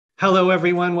Hello,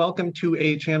 everyone. Welcome to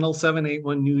a Channel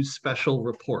 781 News special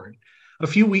report. A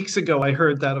few weeks ago, I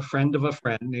heard that a friend of a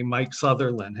friend named Mike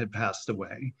Sutherland had passed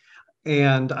away.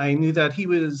 And I knew that he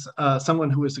was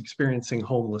someone who was experiencing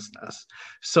homelessness.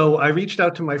 So I reached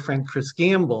out to my friend Chris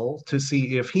Gamble to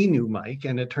see if he knew Mike,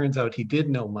 and it turns out he did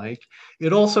know Mike.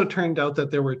 It also turned out that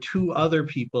there were two other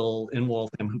people in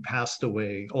Waltham who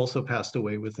also passed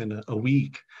away within a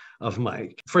week of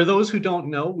Mike. For those who don't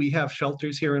know, we have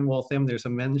shelters here in Waltham. There's a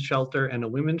men's shelter and a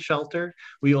women's shelter.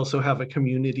 We also have a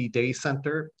community day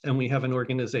center, and we have an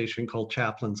organization called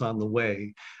Chaplains on the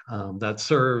Way that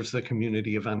serves the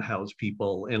community of unhoused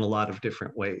people in a lot of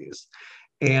different ways.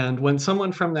 And when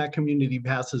someone from that community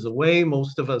passes away,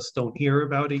 most of us don't hear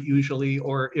about it usually,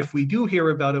 or if we do hear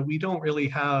about it, we don't really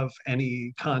have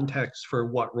any context for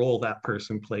what role that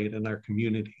person played in our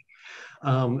community.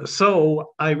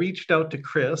 So I reached out to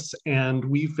Chris, and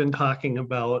we've been talking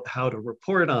about how to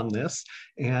report on this.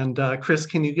 And Chris,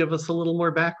 can you give us a little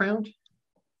more background?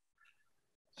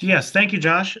 Yes, thank you,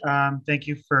 Josh. Thank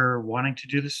you for wanting to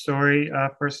do this story,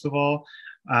 first of all.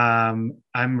 I'm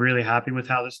really happy with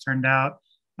how this turned out.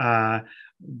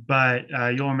 But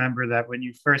you'll remember that when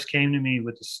you first came to me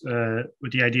with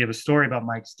the idea of a story about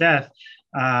Mike's death,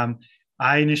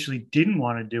 I initially didn't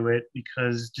want to do it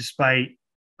because despite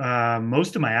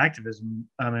most of my activism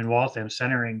in Waltham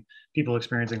centering people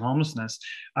experiencing homelessness,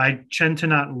 I tend to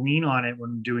not lean on it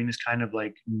when doing this kind of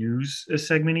like news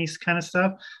segment-y kind of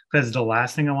stuff, because the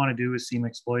last thing I want to do is seem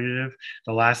exploitative.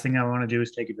 The last thing I want to do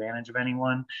is take advantage of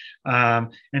anyone.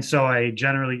 And so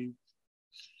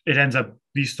it ends up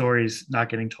these stories not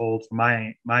getting told from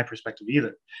my perspective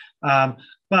either.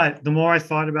 But the more I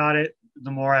thought about it, the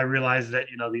more I realized that,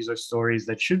 these are stories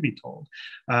that should be told.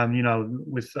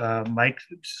 With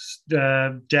Mike's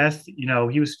death,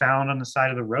 he was found on the side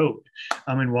of the road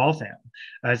in Waltham.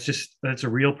 That's a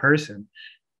real person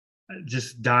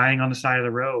just dying on the side of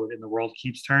the road, and the world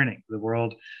keeps turning. The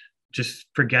world just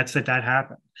forgets that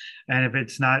happened. And if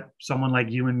it's not someone like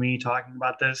you and me talking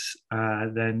about this,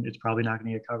 then it's probably not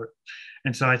going to get covered.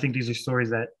 And so I think these are stories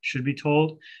that should be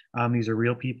told. These are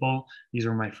real people. These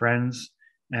are my friends.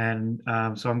 And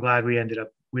so I'm glad we ended up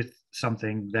with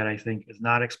something that I think is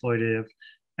not exploitative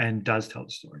and does tell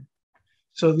the story.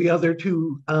 So the other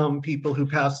two people who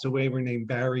passed away were named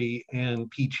Barry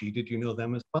and Peachy. Did you know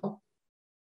them as well?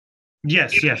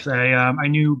 Yes. I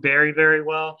knew Barry very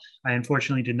well. I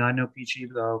unfortunately did not know Peachy,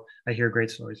 though I hear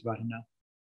great stories about him now.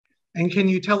 And can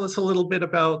you tell us a little bit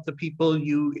about the people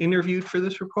you interviewed for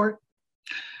this report?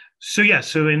 So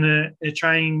in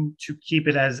trying to keep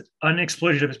it as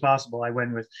unexploitative as possible, I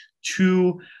went with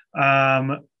two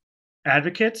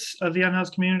advocates of the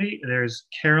unhoused community. There's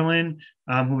Carolyn,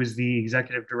 who is the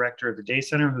executive director of the Day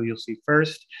Center, who you'll see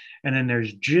first. And then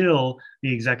there's Jill,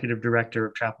 the executive director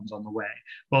of Chaplains on the Way,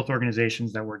 both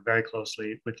organizations that work very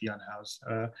closely with the unhoused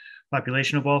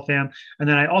population of Waltham. And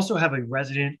then I also have a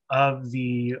resident of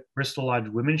the Bristol Lodge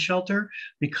Women's Shelter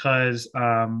because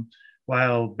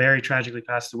while Barry tragically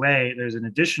passed away, there's an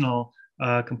additional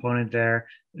component there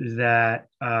that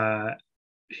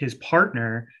his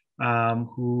partner,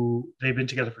 who they've been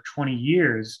together for 20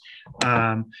 years,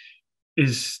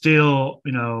 is still,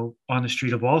 on the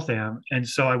street of Waltham. And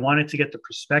so I wanted to get the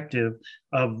perspective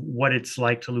of what it's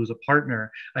like to lose a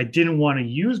partner. I didn't want to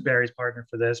use Barry's partner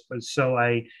for this, but so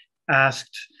I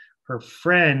asked her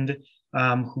friend,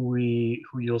 who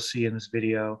you'll see in this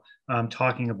video,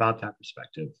 talking about that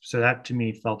perspective. So that to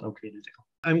me felt okay to do.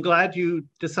 I'm glad you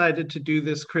decided to do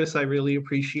this, Chris. I really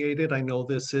appreciate it. I know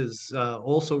this is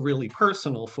also really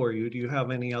personal for you. Do you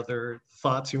have any other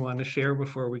thoughts you want to share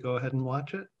before we go ahead and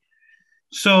watch it?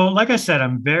 So, like I said,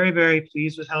 I'm very, very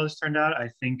pleased with how this turned out. I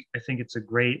think it's a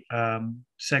great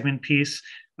segment piece.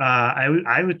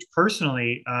 I would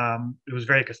personally, it was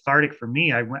very cathartic for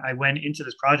me. I went into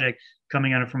this project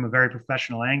coming at it from a very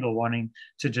professional angle, wanting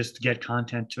to just get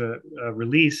content to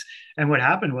release. And what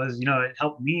happened was, it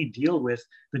helped me deal with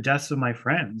the deaths of my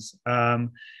friends.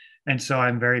 And so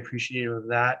I'm very appreciative of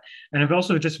that. And I'm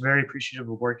also just very appreciative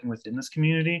of working within this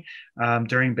community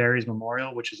during Barry's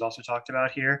memorial, which is also talked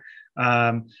about here.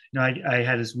 I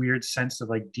had this weird sense of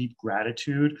like deep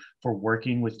gratitude for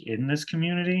working within this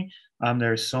community.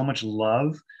 There's so much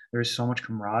love. There's so much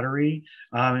camaraderie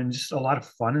and just a lot of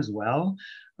fun as well.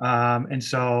 And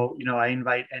so, I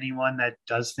invite anyone that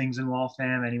does things in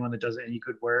Waltham, anyone that does any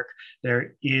good work,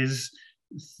 there is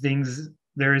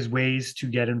ways to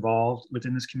get involved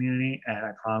within this community, and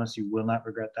I promise you will not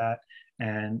regret that.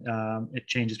 And it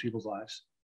changes people's lives.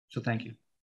 So thank you.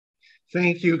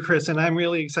 Thank you, Chris. And I'm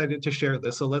really excited to share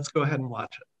this. So let's go ahead and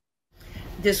watch it.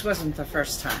 This wasn't the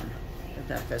first time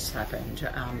that this happened.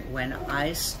 When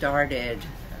I started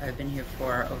I've been here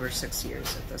for over 6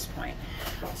 years at this point.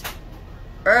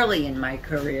 Early in my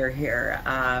career here,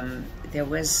 there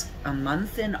was a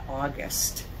month in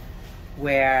August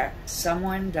where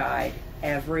someone died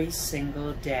every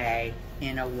single day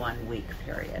in a 1 week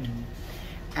period.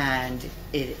 And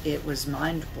it was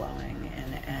mind-blowing,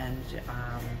 and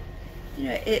you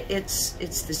know, it's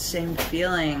the same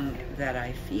feeling that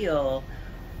I feel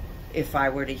if I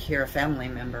were to hear a family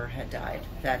member had died.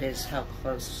 That is how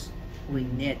closely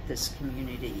knit this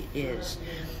community is.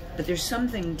 But there's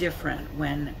something different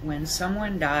when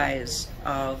someone dies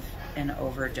of an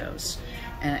overdose,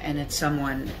 and it's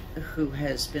someone who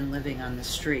has been living on the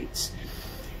streets.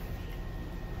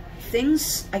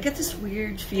 I get this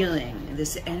weird feeling,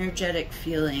 this energetic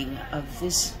feeling of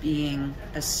this being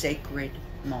a sacred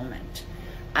moment.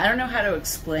 I don't know how to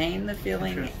explain the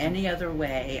feeling any other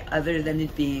way other than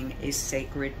it being a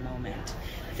sacred moment.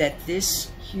 That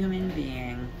this human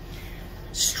being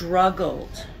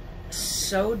struggled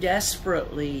so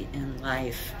desperately in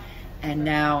life and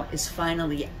now is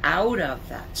finally out of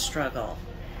that struggle,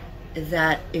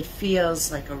 that it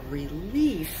feels like a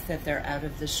relief that they're out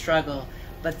of the struggle,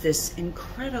 but this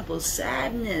incredible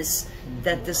sadness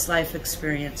that this life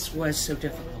experience was so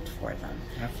difficult for them.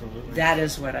 Absolutely. That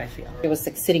is what I feel. I was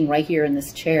like sitting right here in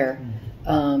this chair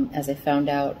as I found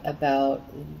out about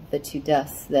the 2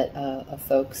 deaths that of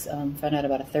folks, found out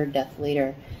about a 3rd death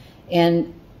later.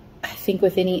 And I think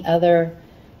with any other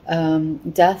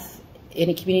death in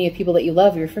a community of people that you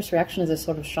love, your first reaction is a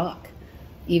sort of shock,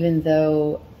 even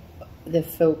though the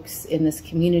folks in this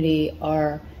community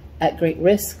are at great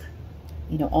risk,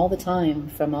 you know, all the time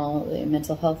from all the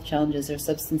mental health challenges or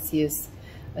substance use,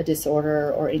 a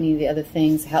disorder, or any of the other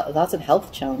things, lots of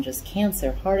health challenges,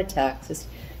 cancer, heart attacks, just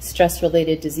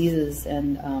stress-related diseases,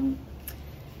 and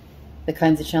the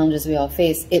kinds of challenges we all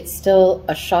face. It's still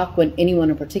a shock when anyone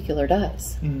in particular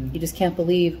dies. You just can't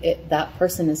believe that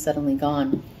person is suddenly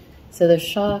gone. So there's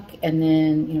shock, and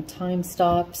then, you know, time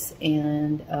stops,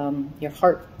 and your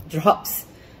heart drops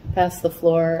past the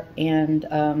floor,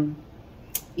 and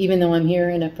even though I'm here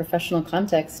in a professional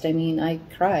context, I mean, I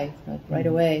cry right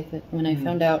away. But when I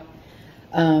found out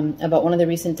about one of the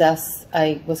recent deaths,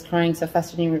 I was crying so fast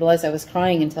I didn't even realize I was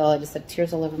crying until I just had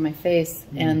tears all over my face.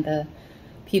 And the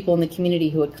people in the community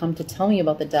who had come to tell me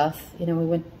about the death, you know, we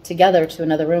went together to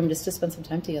another room just to spend some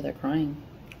time together crying.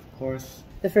 Of course.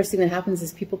 The first thing that happens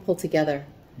is people pull together.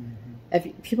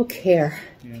 People care.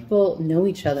 People know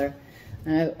each other.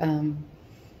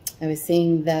 I was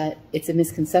saying that it's a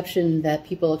misconception that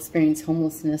people experience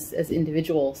homelessness as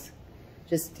individuals.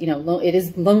 Just, you know, it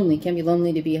is lonely, it can be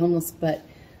lonely to be homeless, but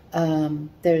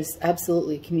there's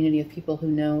absolutely a community of people who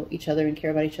know each other and care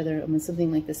about each other. And when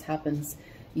something like this happens,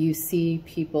 you see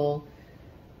people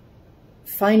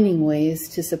finding ways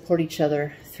to support each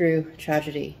other through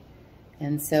tragedy.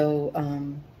 And so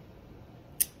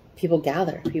people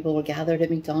were gathered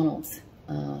at McDonald's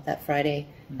that Friday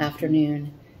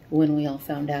afternoon when we all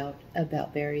found out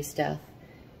about Barry's death.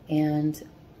 And,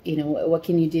 you know, what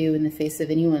can you do in the face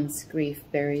of anyone's grief?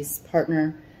 Barry's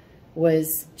partner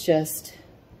was just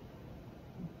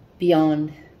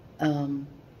beyond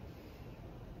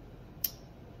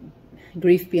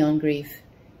grief beyond grief.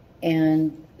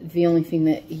 And the only thing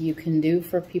that you can do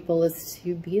for people is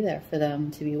to be there for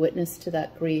them, to be witness to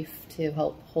that grief, to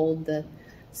help hold the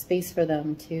space for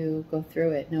them to go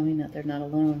through it, knowing that they're not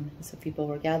alone. So people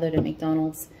were gathered at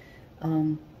McDonald's.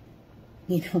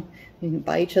 You know,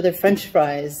 buy each other French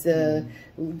fries,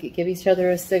 give each other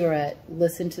a cigarette,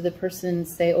 listen to the person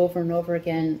say over and over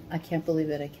again, I can't believe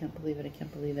it, I can't believe it, I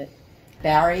can't believe it.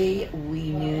 Barry,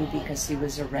 we knew because he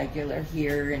was a regular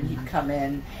here, and he'd come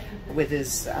in with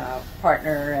his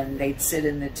partner, and they'd sit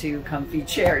in the 2 comfy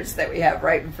chairs that we have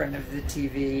right in front of the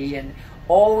TV, and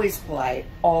always polite,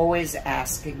 always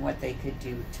asking what they could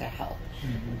do to help.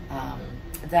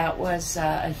 That was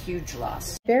a huge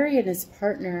loss. Barry and his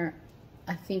partner,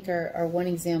 I think, are one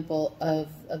example of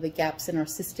the gaps in our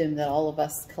system that all of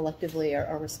us collectively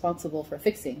are responsible for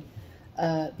fixing,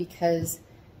 because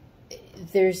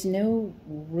there's no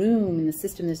room in the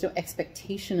system, there's no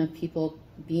expectation of people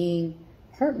being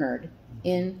partnered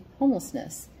in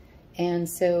homelessness. And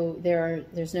so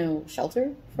there's no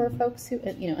shelter for folks who,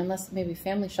 you know, unless maybe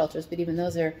family shelters, but even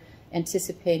those are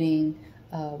anticipating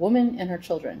a woman and her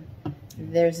children.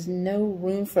 There's no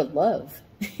room for love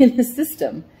in the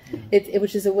system,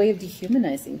 which is a way of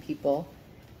dehumanizing people.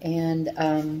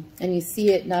 And you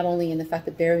see it not only in the fact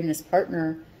that Barry and his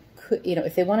partner could, you know,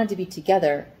 if they wanted to be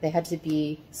together, they had to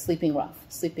be sleeping rough,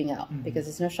 sleeping out, because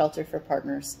there's no shelter for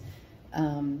partners.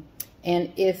 And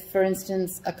if, for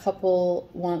instance, a couple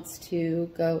wants to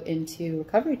go into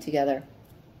recovery together,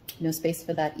 no space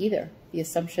for that either. The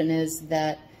assumption is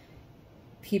that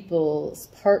people's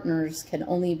partners can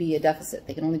only be a deficit.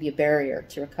 They can only be a barrier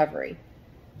to recovery.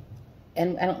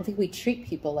 And I don't think we treat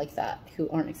people like that who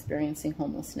aren't experiencing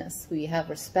homelessness. We have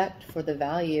respect for the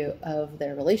value of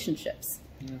their relationships.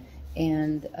 Yeah.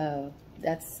 And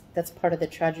that's part of the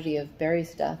tragedy of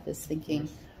Barry's death, is thinking,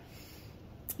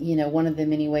 you know, one of the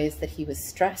many ways that he was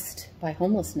stressed by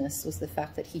homelessness was the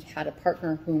fact that he had a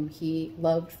partner whom he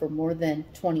loved for more than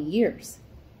 20 years.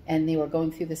 And they were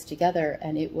going through this together,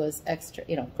 and it was extra,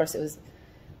 you know, of course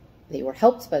they were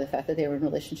helped by the fact that they were in a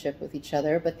relationship with each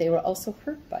other, but they were also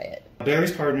hurt by it.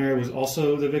 Barry's partner was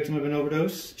also the victim of an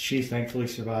overdose. She thankfully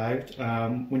survived.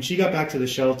 When she got back to the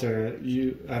shelter,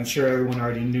 I'm sure everyone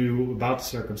already knew about the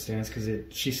circumstance, because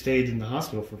she stayed in the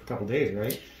hospital for a couple of days,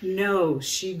 right? No,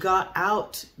 she got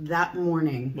out that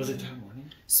morning. Was it that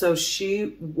morning? So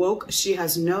she woke, she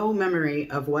has no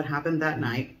memory of what happened that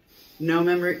night. No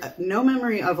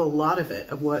memory of a lot of it,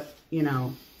 of what, you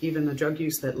know, even the drug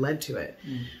use that led to it.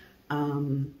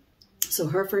 So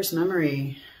her first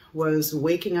memory was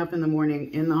waking up in the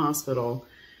morning in the hospital,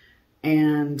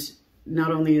 and not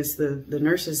only is the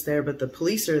nurses there, but the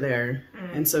police are there.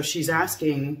 And so she's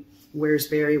asking, where's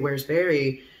Barry, where's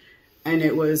Barry? And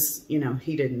it was, you know,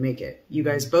 he didn't make it. You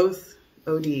guys both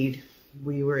OD'd.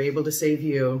 We were able to save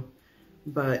you,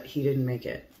 but he didn't make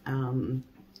it.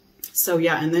 So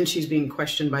yeah, and then she's being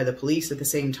questioned by the police at the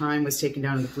same time, was taken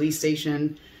down to the police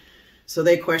station. So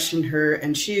they questioned her,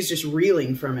 and she's just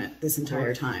reeling from it this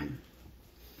entire time.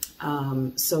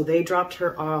 So they dropped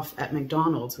her off at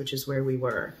McDonald's, which is where we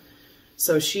were.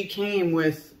 So she came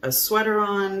with a sweater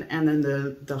on, and then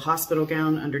the hospital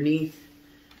gown underneath.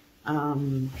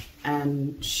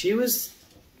 And she was,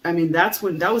 I mean, that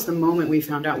was the moment we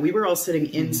found out. We were all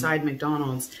sitting inside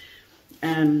McDonald's,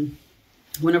 and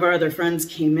one of our other friends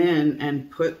came in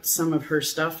and put some of her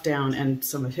stuff down, and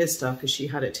some of his stuff, because she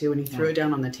had it too, and he threw it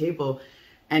down on the table,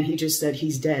 and he just said,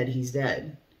 he's dead, he's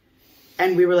dead.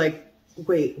 And we were like,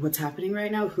 wait, what's happening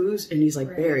right now? Who's? And he's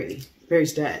like,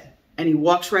 Barry's dead. And he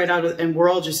walks right out of, and we're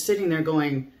all just sitting there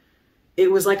going,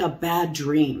 it was like a bad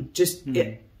dream. Just,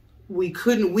 we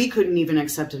couldn't even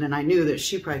accept it. And I knew that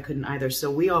she probably couldn't either.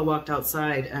 So we all walked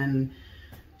outside, and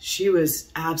she was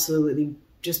absolutely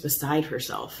just beside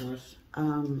herself.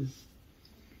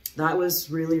 That was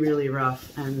really, really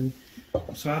rough. And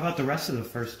so how about the rest of the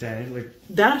first day? Like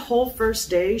that whole first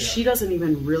day, she doesn't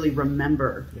even really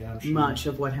remember much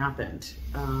of what happened.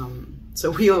 So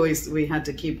we had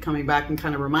to keep coming back and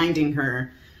kind of reminding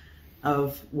her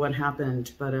of what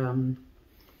happened. But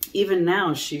even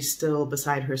now, she's still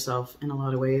beside herself in a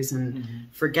lot of ways, and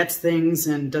forgets things,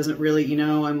 and doesn't really, you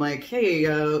know, I'm like, hey,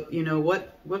 you know,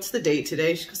 what's the date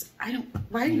today? She goes,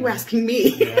 why are you asking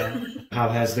me? How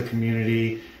has the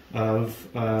community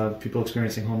of people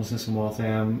experiencing homelessness in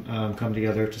Waltham come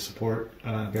together to support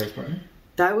Barry's partner?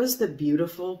 That was the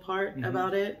beautiful part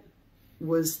about it,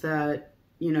 was that,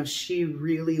 you know, she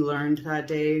really learned that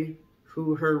day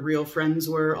who her real friends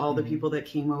were, all the people that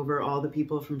came over, all the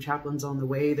people from Chaplains on the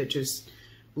way that just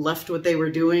left what they were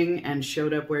doing and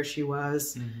showed up where she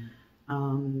was.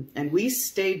 And we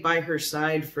stayed by her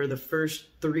side for the first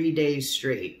 3 days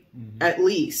straight, at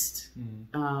least.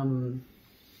 And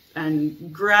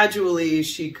gradually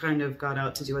she kind of got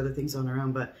out to do other things on her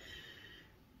own, but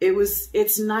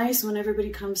it's nice when everybody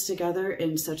comes together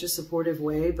in such a supportive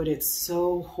way, but it's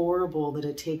so horrible that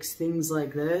it takes things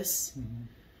like this.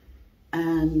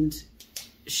 And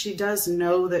she does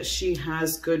know that she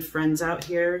has good friends out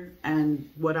here. And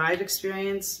what I've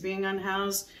experienced being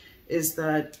unhoused is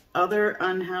that other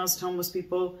unhoused homeless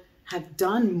people have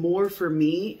done more for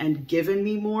me and given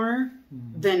me more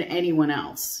than anyone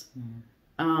else.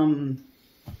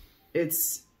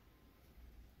 It's,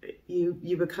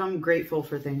 you become grateful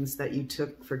for things that you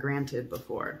took for granted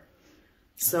before.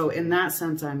 So in that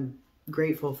sense, I'm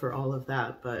grateful for all of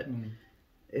that. But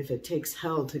if it takes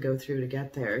hell to go through to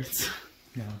get there,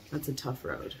 that's a tough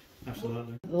road.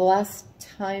 Absolutely. The last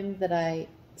time that I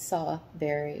saw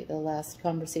Barry, the last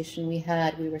conversation we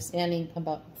had, we were standing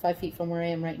about 5 feet from where I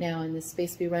am right now in this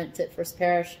space we rent at First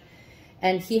Parish,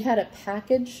 and he had a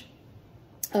package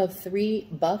of 3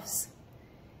 buffs.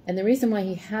 And the reason why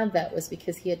he had that was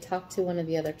because he had talked to one of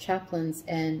the other chaplains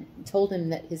and told him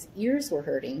that his ears were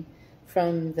hurting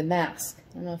from the mask.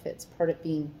 I don't know if it's part of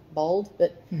being bald,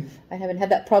 but I haven't had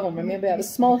that problem. Remember, I have a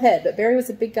small head, but Barry was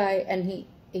a big guy, and he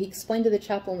explained to the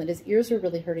chaplain that his ears were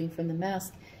really hurting from the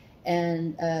mask.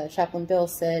 And Chaplain Bill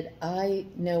said, I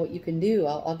know what you can do.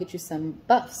 I'll get you some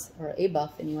buffs, or a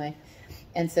buff anyway.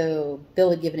 And so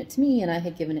Bill had given it to me, and I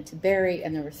had given it to Barry,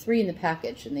 and there were 3 in the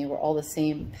package, and they were all the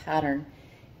same pattern.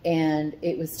 And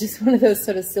it was just one of those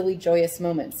sort of silly, joyous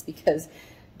moments, because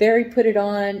Barry put it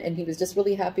on and he was just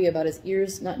really happy about his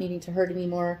ears not needing to hurt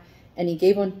anymore. And he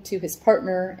gave one to his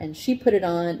partner and she put it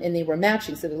on and they were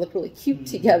matching. So they looked really cute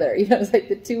together. You know, it was like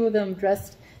the two of them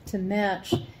dressed to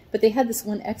match. But they had this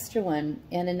one extra one,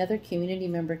 and another community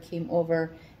member came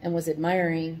over and was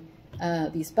admiring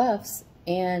these buffs.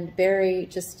 And Barry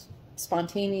just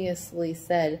spontaneously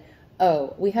said,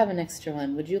 "Oh, we have an extra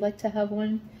one. Would you like to have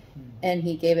one?" And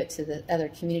he gave it to the other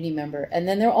community member. And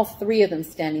then there were all three of them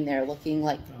standing there looking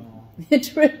like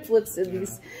triplets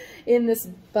in this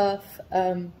buff.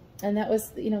 And that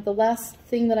was, you know, the last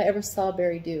thing that I ever saw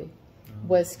Barry do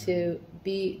was to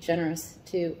be generous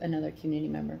to another community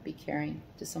member, be caring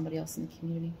to somebody else in the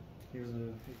community.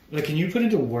 Like, can you put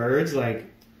into words like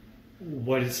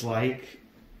what it's like,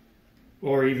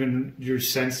 or even your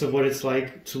sense of what it's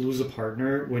like to lose a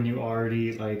partner when you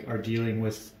already like are dealing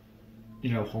with,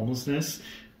 you know, homelessness,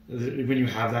 when you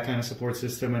have that kind of support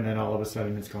system and then all of a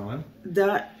sudden it's gone?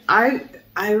 That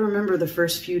I remember the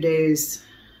first few days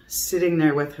sitting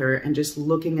there with her and just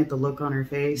looking at the look on her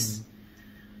face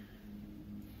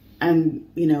and,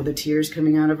 you know, the tears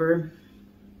coming out of her.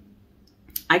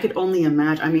 I could only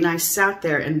imagine. I mean, I sat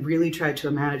there and really tried to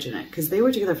imagine it, because they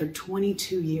were together for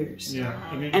 22 years. Yeah,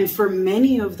 I mean, and for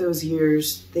many of those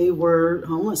years, they were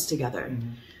homeless together.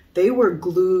 They were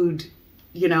glued,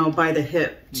 you know, by the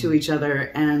hip to each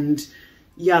other. And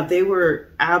yeah, they were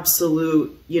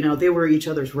absolute, you know, they were each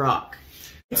other's rock.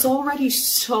 It's already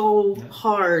so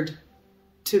hard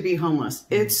to be homeless.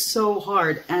 It's so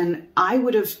hard. And I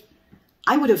would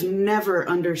have never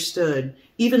understood,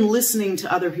 even listening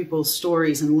to other people's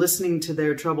stories and listening to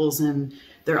their troubles and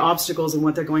their obstacles and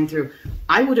what they're going through.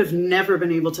 I would have never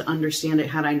been able to understand it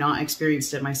had I not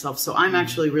experienced it myself. So I'm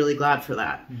actually really glad for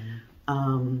that.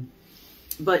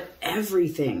 But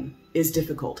everything is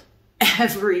difficult.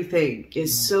 Everything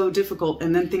is so difficult.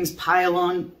 And then things pile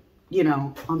on, you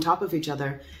know, on top of each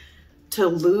other. To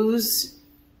lose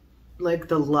like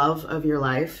the love of your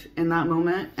life in that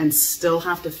moment and still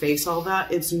have to face all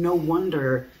that, it's no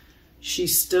wonder she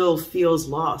still feels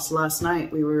lost. Last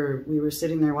night we were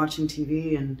sitting there watching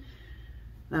TV, and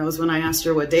that was when I asked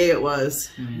her what day it was.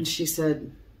 And she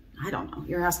said, "I don't know,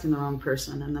 you're asking the wrong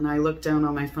person." And then I looked down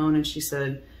on my phone and she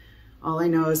said, "All I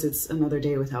know is it's another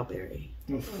day without Barry."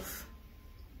 Oof.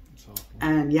 That's awful.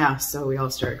 And yeah, so we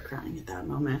all started crying at that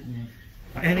moment.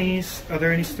 Are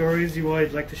there any stories you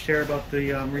would like to share about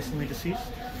the recently deceased?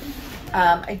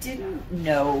 I didn't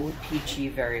know Peachy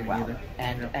very well,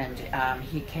 and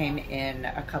he came in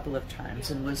a couple of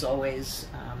times and was always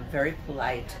very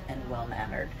polite and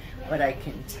well-mannered. What I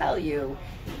can tell you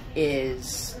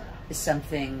is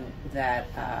something that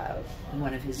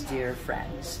one of his dear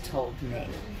friends told me,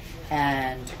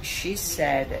 and she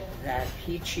said that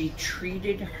Peachy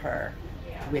treated her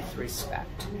with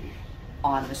respect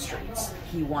on the streets.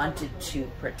 He wanted to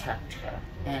protect her.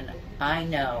 And I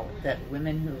know that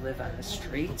women who live on the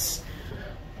streets,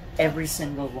 every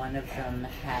single one of them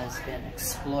has been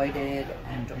exploited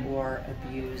and or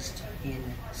abused in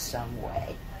some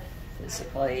way,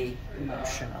 physically,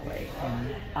 emotionally.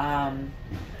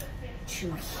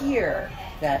 To hear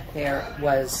that there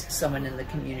was someone in the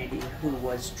community who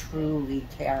was truly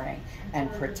caring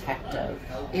and protective,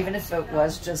 even if it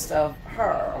was just of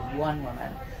her, of one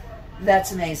woman,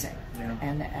 that's amazing. Yeah.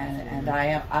 And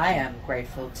I am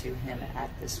grateful to him at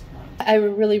this point. I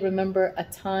really remember a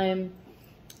time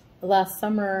last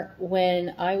summer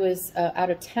when I was out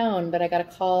of town, but I got a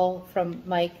call from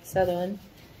Mike Sutherland,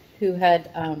 who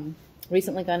had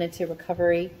recently gone into a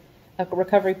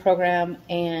recovery program,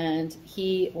 and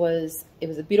it was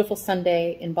a beautiful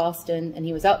Sunday in Boston, and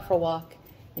he was out for a walk,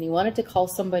 and he wanted to call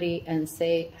somebody and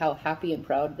say how happy and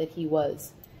proud that he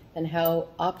was, and how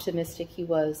optimistic he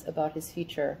was about his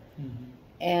future.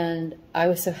 And I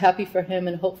was so happy for him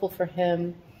and hopeful for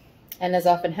him. And as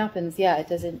often happens, yeah,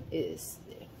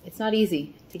 it's not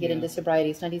easy to get into sobriety.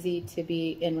 It's not easy to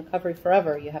be in recovery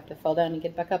forever. You have to fall down and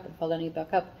get back up and fall down and get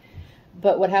back up.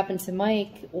 But what happened to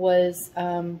Mike was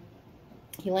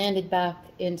he landed back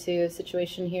into a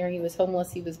situation here. He was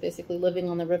homeless. He was basically living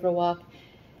on the Riverwalk.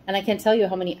 And I can't tell you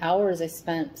how many hours I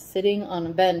spent sitting on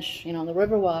a bench, you know, on the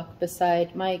Riverwalk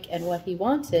beside Mike. And what he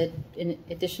wanted, in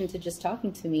addition to just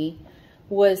talking to me,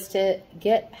 was to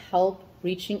get help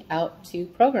reaching out to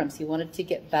programs. He wanted to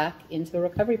get back into a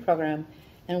recovery program.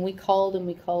 And we called and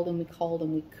we called and we called,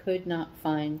 and we could not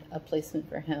find a placement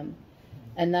for him.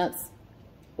 And that's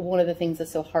one of the things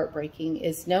that's so heartbreaking,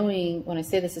 is knowing, when I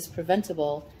say this is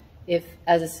preventable, if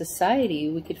as a society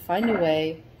we could find a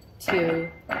way to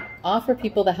offer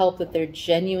people the help that they're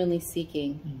genuinely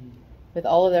seeking with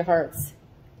all of their hearts,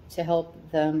 to help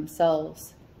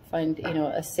themselves find, you know,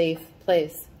 a safe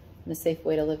place and a safe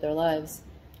way to live their lives.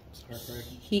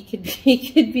 He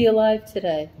could be alive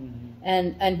today.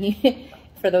 And he,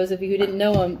 for those of you who didn't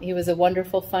know him, he was a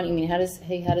wonderful, funny, I mean,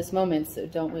 he had his moments, so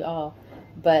don't we all?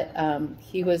 But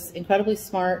he was incredibly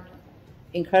smart,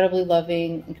 incredibly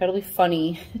loving, incredibly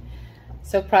funny.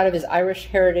 So proud of his Irish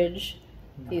heritage.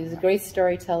 He was a great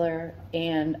storyteller,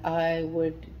 and I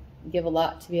would give a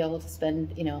lot to be able to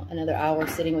spend, you know, another hour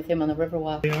sitting with him on the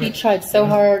Riverwalk. He tried so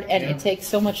hard, and it takes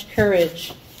so much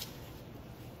courage.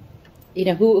 You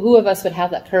know, who of us would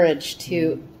have that courage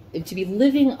to be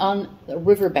living on the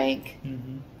riverbank,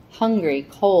 hungry,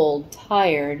 cold,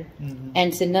 tired,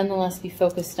 and to nonetheless be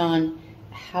focused on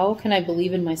how can I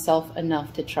believe in myself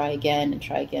enough to try again and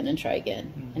try again and try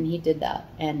again. And he did that.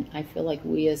 And I feel like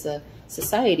we as a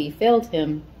society failed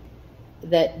him,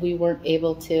 that we weren't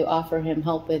able to offer him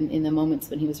help in the moments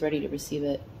when he was ready to receive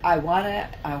it. I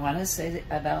wanna say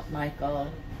about Michael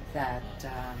that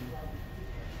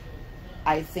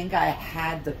I think I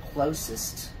had the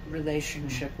closest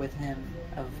relationship with him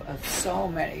of so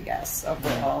many guests over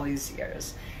all these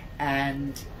years.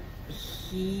 And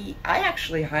I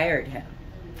actually hired him.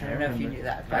 I don't know if you knew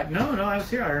that. But no, I was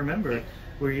here. I remember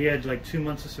where he had like 2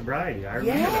 months of sobriety. I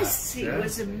remember yes, that. He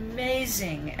was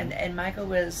amazing. And Michael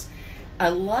was, I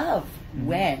love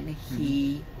when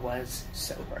he was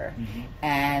sober.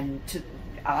 And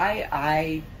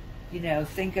I you know,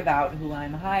 think about who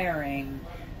I'm hiring,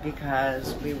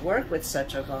 because we work with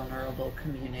such a vulnerable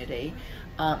community.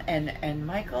 And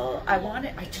Michael,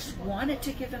 I just wanted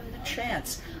to give him the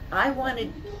chance. I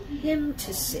wanted him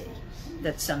to see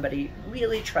that somebody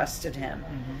really trusted him.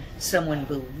 Someone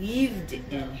believed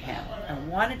in him. I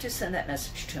wanted to send that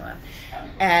message to him.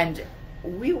 And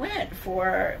we went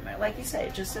for, like you say,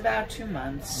 just about 2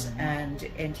 months, and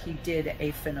he did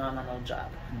a phenomenal job.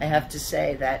 I have to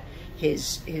say that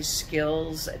his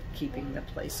skills at keeping the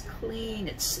place clean,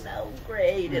 it smelled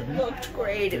great, it looked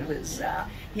great, it was,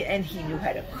 and he knew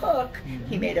how to cook,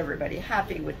 he made everybody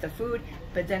happy with the food.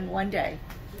 But then one day,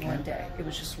 it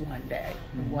was just one day,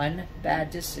 one bad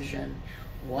decision,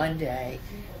 one day,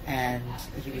 and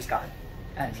he was gone.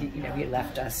 He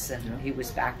left us, and he was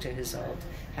back to his old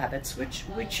habits,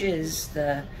 which is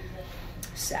the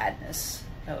sadness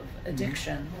of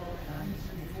addiction.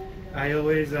 I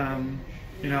always,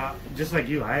 you know, just like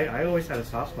you, I always had a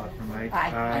soft spot for Mike.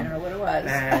 I don't know what it was.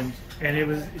 And it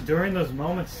was during those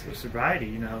moments of sobriety,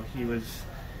 you know, he was,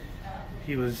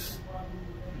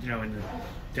 you know, in the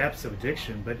depths of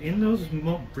addiction, but in those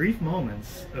brief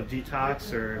moments of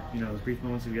detox, or, you know, those brief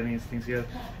moments of getting his things together,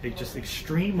 just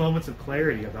extreme moments of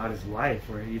clarity about his life,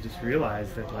 where he just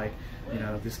realized that, like, you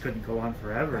know, this couldn't go on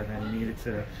forever, and then he needed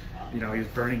to, you know, he was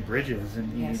burning bridges,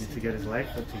 and he needed to get his life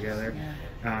put together.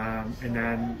 And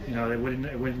then, you know, it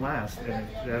wouldn't last, and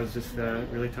that was just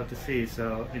really tough to see.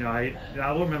 So, you know,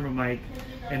 I will remember Mike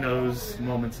in those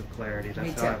moments of clarity.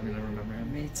 That's how I'm going to remember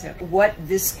him. Me too. What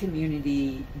this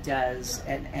community does,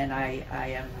 and I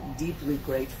am deeply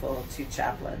grateful to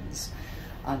Chaplains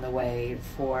on the way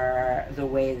for the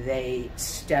way they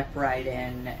step right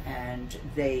in, and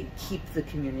they keep the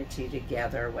community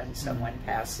together when someone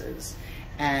passes.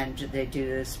 And they do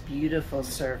this beautiful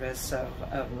service of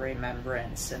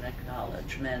remembrance and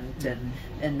acknowledgement,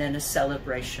 and then a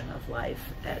celebration of life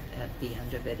at the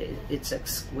end of it. It's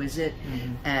exquisite,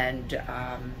 and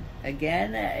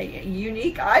again,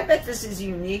 unique. I bet this is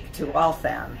unique to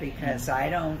Waltham, because I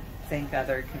don't think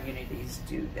other communities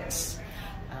do this.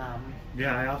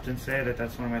 Yeah, I often say that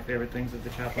that's one of my favorite things that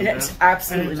the Chaplains does. It's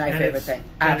absolutely my favorite thing.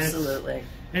 Absolutely.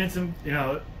 And it's, you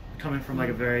know, coming from like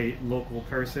a very local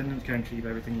person and trying to keep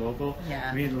everything local. Yeah.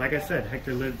 I mean, like I said,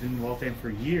 Hector lived in Waltham for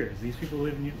years. These people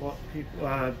live in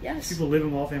yes. people live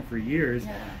in Waltham for years,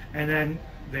 and then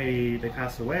they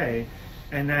pass away,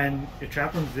 and then if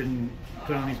Chaplains didn't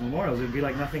put on these memorials, it would be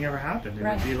like nothing ever happened. It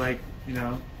would be like, you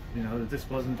know, this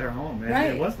wasn't their home.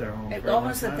 And it was their home.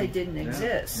 Almost that they didn't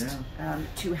exist.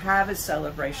 To have a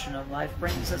celebration of life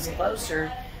brings us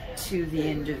closer to the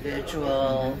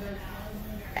individual,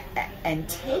 and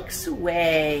takes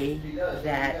away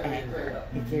that anger.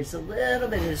 There's a little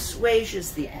bit, it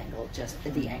assuages the anger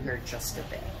just a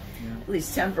bit, at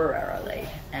least temporarily.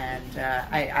 And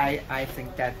I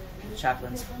think that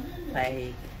Chaplains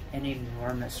play an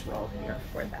enormous role here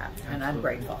for that, and I'm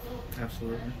grateful.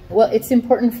 Absolutely. Well, it's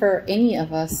important for any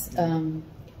of us.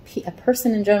 A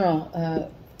person in general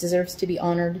deserves to be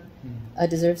honored,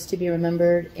 deserves to be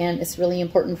remembered, and it's really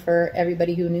important for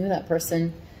everybody who knew that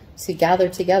person to gather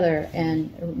together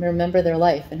and remember their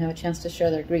life and have a chance to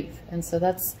share their grief. And so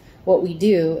that's what we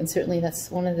do, and certainly that's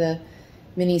one of the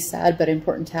many sad but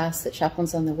important tasks that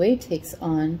Chaplains on the Way takes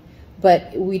on,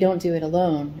 but we don't do it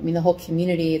alone. I mean, the whole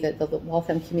community, the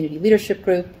Waltham Community Leadership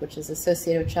Group, which is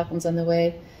associated with Chaplains on the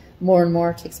Way, more and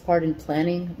more takes part in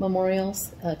planning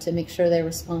memorials to make sure they're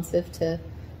responsive to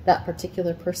that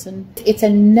particular person. It's a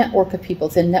network of people.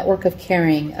 It's a network of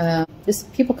caring.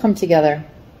 Just people come together.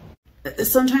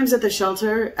 Sometimes at the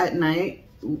shelter at night,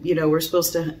 you know, we're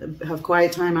supposed to have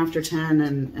quiet time after 10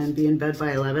 and be in bed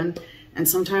by 11. And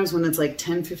sometimes when it's like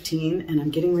 10:15 and I'm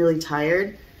getting really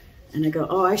tired and I go,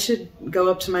 oh, I should go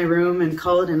up to my room and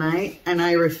call it a night. And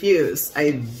I refuse.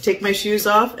 I take my shoes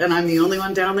off and I'm the only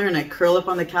one down there and I curl up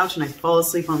on the couch and I fall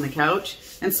asleep on the couch.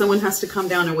 And someone has to come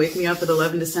down and wake me up at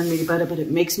 11 to send me to bed, but it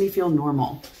makes me feel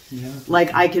normal. Yeah.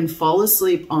 Like I can fall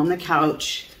asleep on the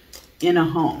couch in a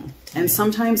home. And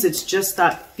sometimes it's just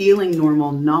that feeling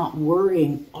normal, not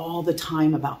worrying all the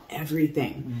time about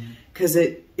everything. Because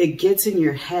it gets in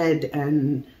your head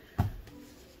and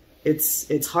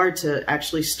it's hard to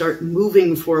actually start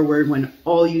moving forward when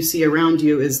all you see around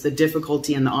you is the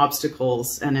difficulty and the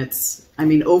obstacles. And it's, I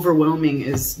mean, overwhelming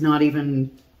is not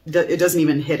even, it doesn't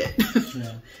even hit it.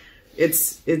 Yeah.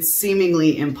 It's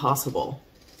seemingly impossible.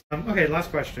 Okay,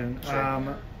 last question.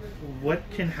 Sure. What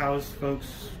can housed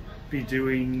folks be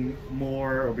doing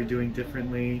more or be doing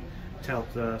differently to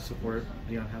help support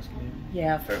the unhoused community?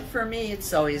 Yeah, for me,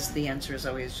 it's always, the answer is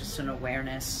always just an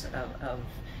awareness of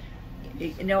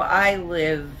you know, I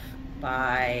live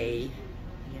by,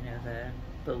 you know, the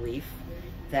belief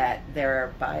that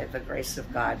there, by the grace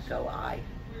of God, go I.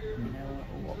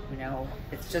 You know,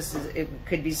 it's just, it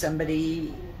could be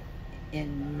somebody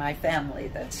in my family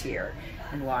that's here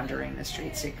and wandering the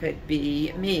streets. It could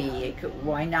be me. It could,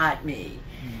 why not me?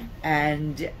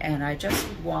 And I just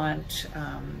want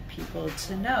people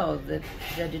to know that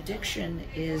addiction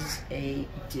is a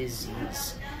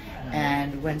disease.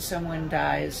 And when someone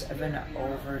dies of an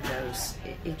overdose,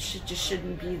 it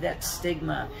shouldn't be that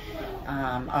stigma.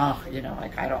 Oh, you know,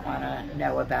 like I don't want to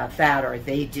know about that, or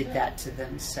they did that to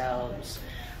themselves.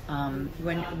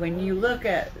 When you look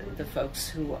at the folks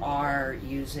who are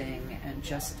using and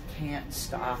just can't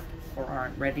stop or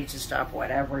aren't ready to stop,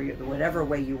 whatever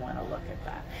way you want to look at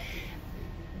that,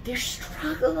 they're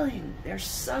struggling, they're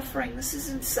suffering. This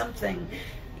isn't something,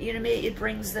 you know, it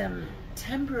brings them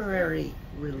temporary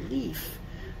relief,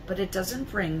 but it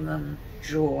doesn't bring them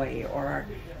joy or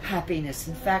happiness.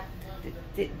 In fact,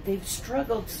 they've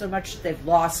struggled so much they've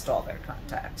lost all their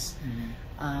contacts.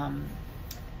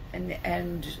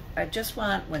 And I just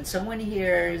want, when someone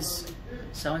hears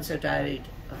so-and-so died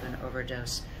of an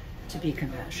overdose, to be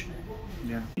compassionate.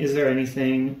 Yeah. Is there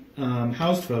anything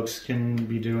housed folks can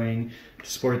be doing to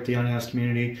support the unhoused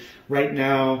community right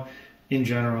now, in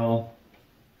general,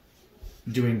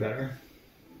 doing better?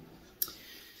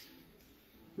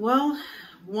 Well,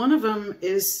 one of them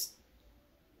is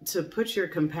to put your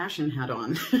compassion hat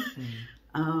on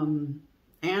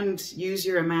and use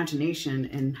your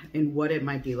imagination in what it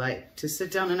might be like to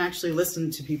sit down and actually listen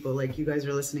to people like you guys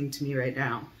are listening to me right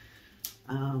now.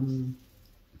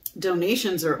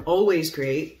 Donations are always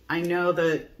great. I know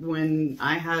that when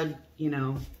I had, you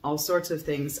know, all sorts of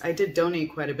things, I did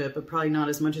donate quite a bit, but probably not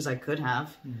as much as I could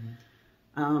have.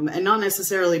 And not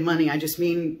necessarily money. I just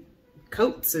mean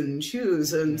coats and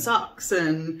shoes and socks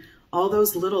and all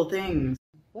those little things.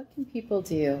 What can people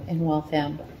do in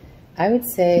Waltham? I would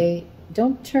say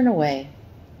don't turn away.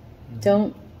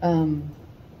 Don't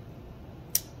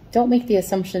make the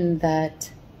assumption that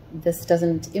this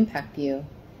doesn't impact you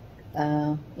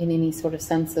in any sort of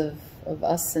sense of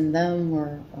us and them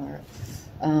or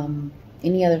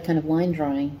any other kind of line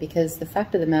drawing, because the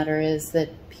fact of the matter is that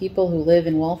people who live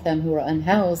in Waltham who are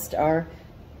unhoused are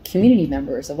community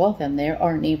members of Waltham. They're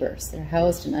our neighbors. They're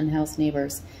housed and unhoused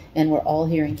neighbors, and we're all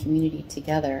here in community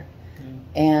together.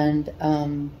 And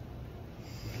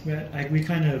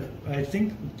I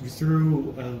think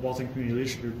through Waltham Community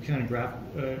Leadership Group, we kind of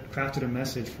crafted a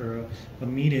message for a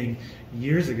meeting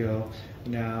years ago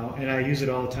now, and I use it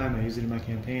all the time. I use it in my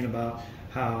campaign about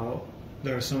how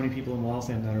there are so many people in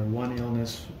Waltham that are one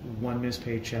illness, one missed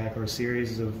paycheck, or a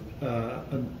series of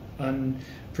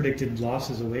unpredicted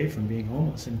losses away from being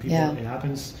homeless. And people, it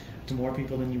happens to more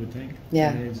people than you would think.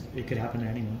 Yeah. And it could happen to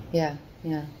anyone. Yeah,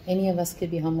 yeah. Any of us could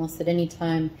be homeless at any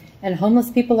time. And homeless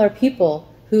people are people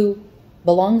who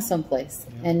belong someplace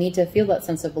and need to feel that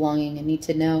sense of belonging and need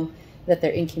to know that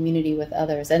they're in community with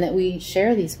others and that we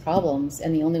share these problems,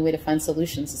 and the only way to find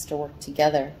solutions is to work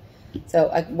together. So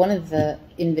one of the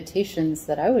invitations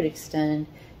that I would extend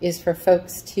is for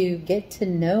folks to get to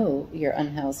know your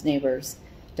unhoused neighbors.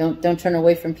 Don't turn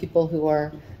away from people who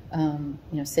are you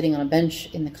know, sitting on a bench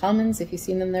in the Commons. If you've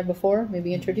seen them there before,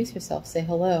 maybe introduce yourself, say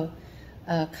hello.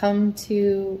 come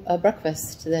to a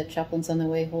breakfast that Chaplains on the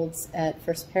Way holds at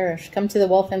First Parish. Come to the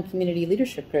Waltham Community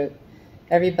Leadership Group.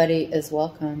 Everybody is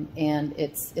welcome, and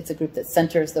it's a group that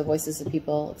centers the voices of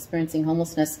people experiencing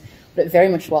homelessness, but it very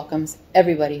much welcomes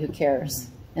everybody who cares,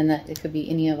 and that it could be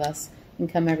any of us. You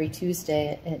can come every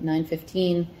Tuesday at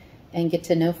 9:15 and get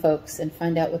to know folks and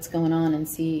find out what's going on and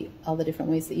see all the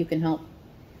different ways that you can help.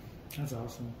 That's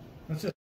awesome. That's just